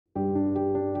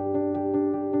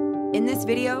In this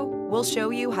video, we'll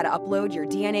show you how to upload your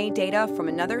DNA data from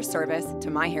another service to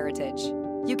MyHeritage.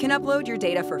 You can upload your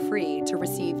data for free to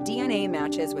receive DNA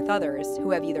matches with others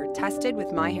who have either tested with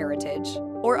MyHeritage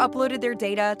or uploaded their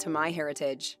data to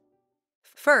MyHeritage.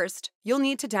 First, you'll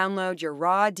need to download your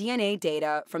raw DNA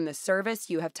data from the service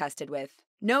you have tested with.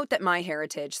 Note that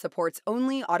MyHeritage supports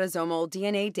only autosomal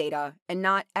DNA data and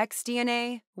not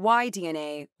xDNA,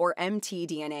 yDNA, or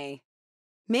mtDNA.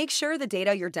 Make sure the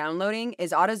data you're downloading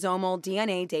is autosomal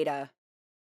DNA data.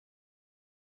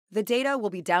 The data will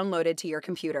be downloaded to your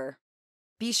computer.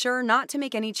 Be sure not to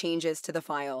make any changes to the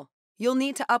file. You'll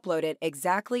need to upload it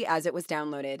exactly as it was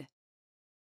downloaded.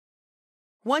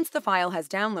 Once the file has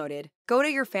downloaded, go to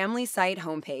your family site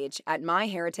homepage at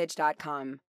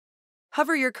myheritage.com.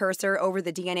 Hover your cursor over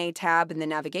the DNA tab in the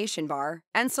navigation bar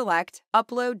and select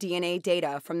Upload DNA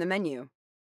Data from the menu.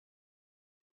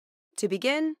 To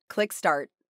begin, click Start.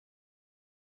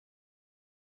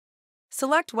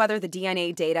 Select whether the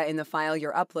DNA data in the file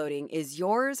you're uploading is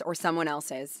yours or someone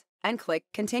else's, and click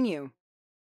Continue.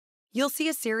 You'll see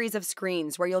a series of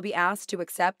screens where you'll be asked to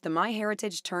accept the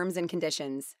MyHeritage terms and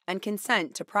conditions and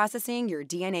consent to processing your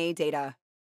DNA data.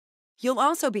 You'll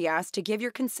also be asked to give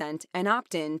your consent and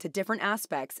opt in to different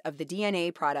aspects of the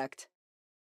DNA product.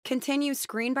 Continue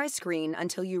screen by screen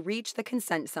until you reach the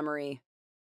consent summary.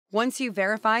 Once you've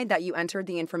verified that you entered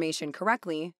the information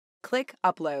correctly, click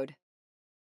Upload.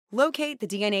 Locate the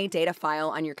DNA data file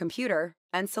on your computer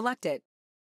and select it.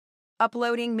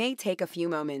 Uploading may take a few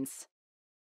moments.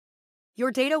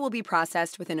 Your data will be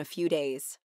processed within a few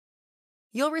days.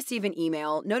 You'll receive an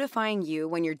email notifying you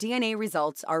when your DNA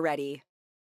results are ready.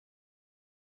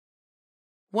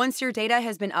 Once your data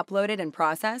has been uploaded and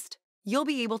processed, you'll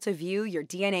be able to view your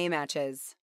DNA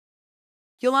matches.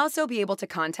 You'll also be able to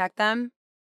contact them,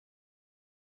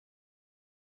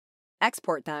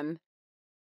 export them,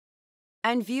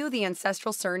 and view the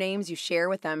ancestral surnames you share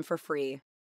with them for free.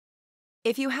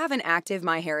 If you have an active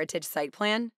MyHeritage site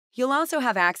plan, you'll also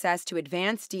have access to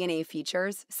advanced DNA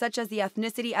features such as the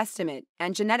ethnicity estimate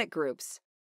and genetic groups,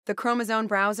 the chromosome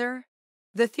browser,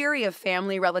 the theory of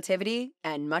family relativity,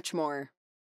 and much more.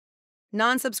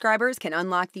 Non-subscribers can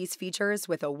unlock these features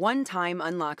with a one-time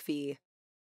unlock fee.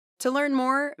 To learn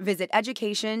more, visit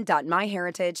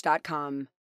education.myheritage.com.